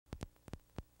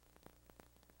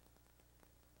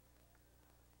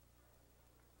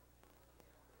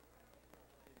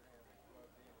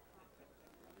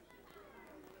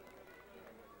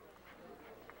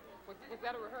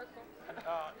that a rehearsal?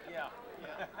 Yeah.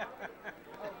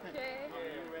 Okay. Are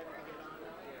you ready to get on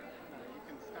now? No, you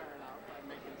can start out by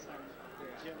making some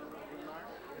general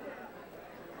remarks.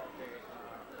 Okay.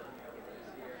 This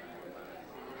here,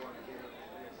 we want to do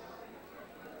this.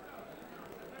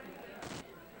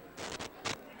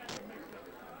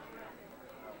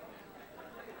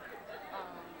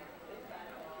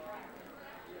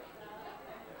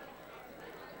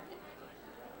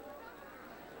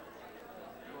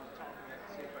 You want to talk to me and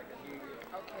see if I can hear you?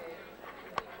 Okay.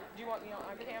 Do you want me on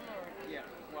camera Yeah.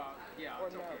 Well, yeah, or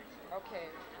it's no? okay. Okay.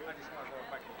 I just want to know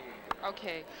if I can hear you.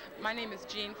 Okay. My name is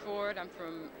Jean Ford. I'm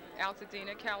from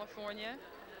Altadena, California,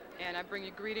 and I bring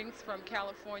you greetings from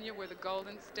California. We're the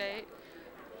Golden State.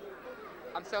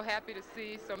 I'm so happy to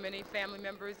see so many family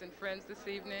members and friends this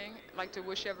evening. I'd like to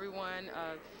wish everyone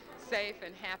a safe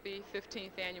and happy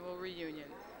 15th annual reunion.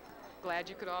 Glad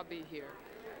you could all be here.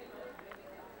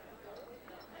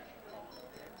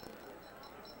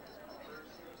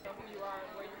 Know who you are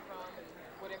and where you're from and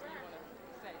whatever you want to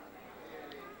say.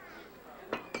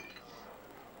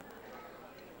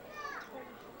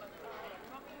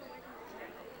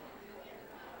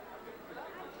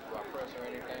 Do I press or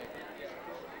anything?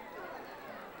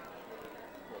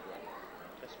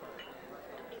 That's fine.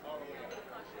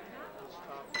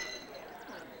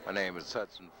 My name is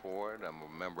Hudson Ford. I'm a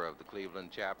member of the Cleveland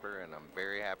chapter, and I'm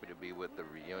very happy to be with the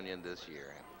reunion this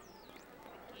year.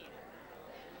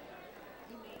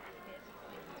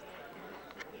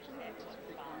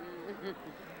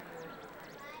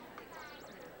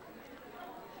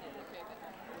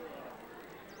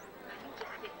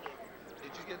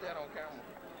 Did you get that on camera?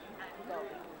 No.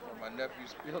 My nephew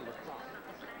spilled it.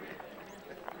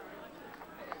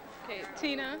 Okay,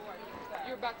 Tina,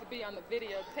 you're about to be on the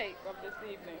videotape of this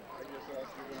evening. I just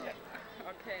asked you that.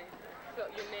 Okay, so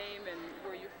your name and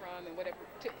where you're from and whatever.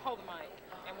 Hold the mic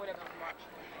and whatever remarks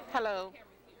you want to make. Hello,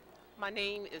 my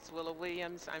name is Willa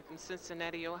Williams. I'm from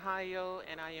Cincinnati, Ohio,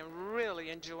 and I am really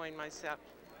enjoying myself.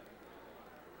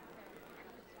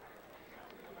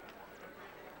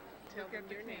 Look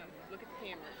at your name. Look at the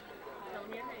camera. Tell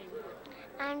them your name.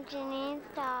 I'm Janine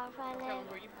Staff. Tell them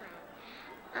where you're from.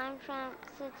 I'm from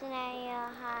Cincinnati,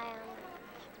 Ohio.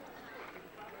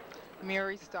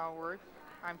 Mary Stallworth.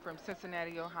 I'm from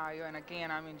Cincinnati, Ohio, and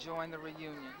again, I'm enjoying the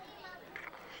reunion.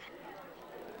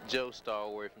 Joe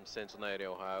Stallworth from Cincinnati,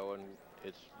 Ohio, and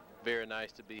it's very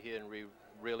nice to be here, and we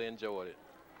really enjoyed it.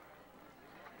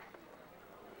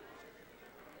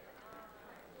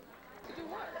 To do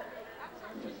what?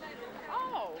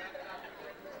 Oh.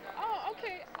 Oh,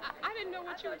 okay. I didn't know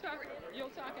what you were talking. You're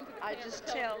talking to the I camera. just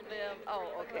tell them,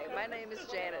 oh, okay, my name is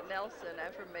Janet Nelson.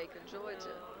 I'm from Macon,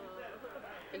 Georgia.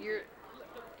 And you're, Look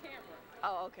at the camera.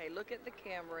 oh, okay, look at the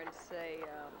camera and say,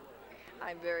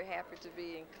 I'm very happy to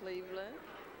be in Cleveland.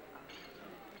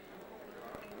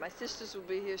 My sisters will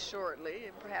be here shortly,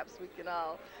 and perhaps we can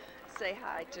all say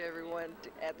hi to everyone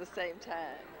at the same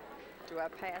time. Do I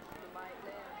pass the mic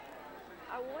down?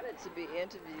 I wanted to be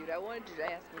interviewed. I wanted you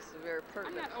to ask me some very I'm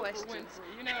pertinent not Oprah questions.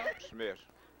 Winfrey, you know. Smith.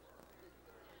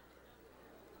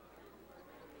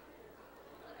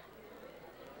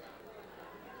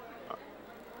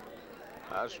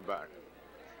 That's about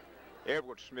it.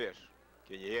 Edward Smith.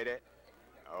 Can you hear that?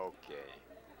 Okay.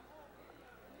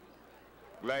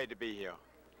 Glad to be here.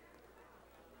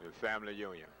 The family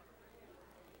union.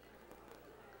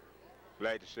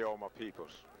 Glad to see all my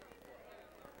peoples.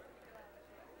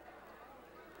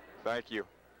 Thank you.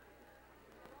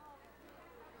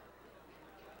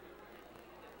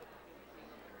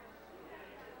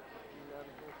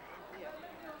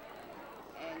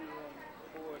 Annual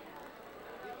board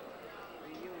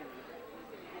reunion.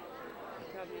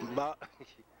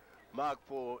 Mark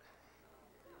Ford.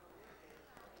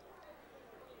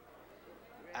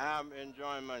 I'm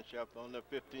enjoying myself on the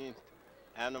 15th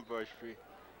anniversary,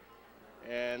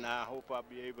 and I hope I'll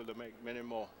be able to make many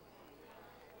more.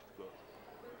 Good.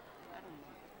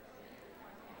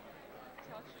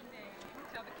 Tell us your name.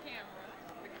 Tell the camera.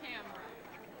 The camera.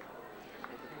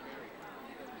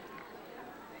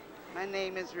 My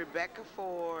name is Rebecca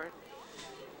Ford.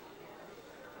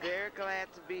 Very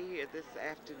glad to be here this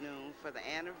afternoon for the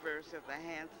anniversary of the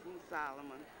Hanson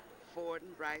Solomon Ford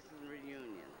and Bryson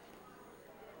reunion.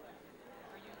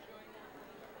 Are you enjoying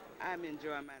it? I'm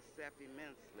enjoying myself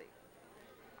immensely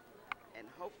and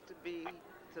hope to be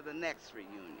to the next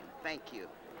reunion. Thank you.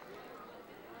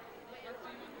 What else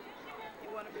do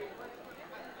you want to do? You want to be?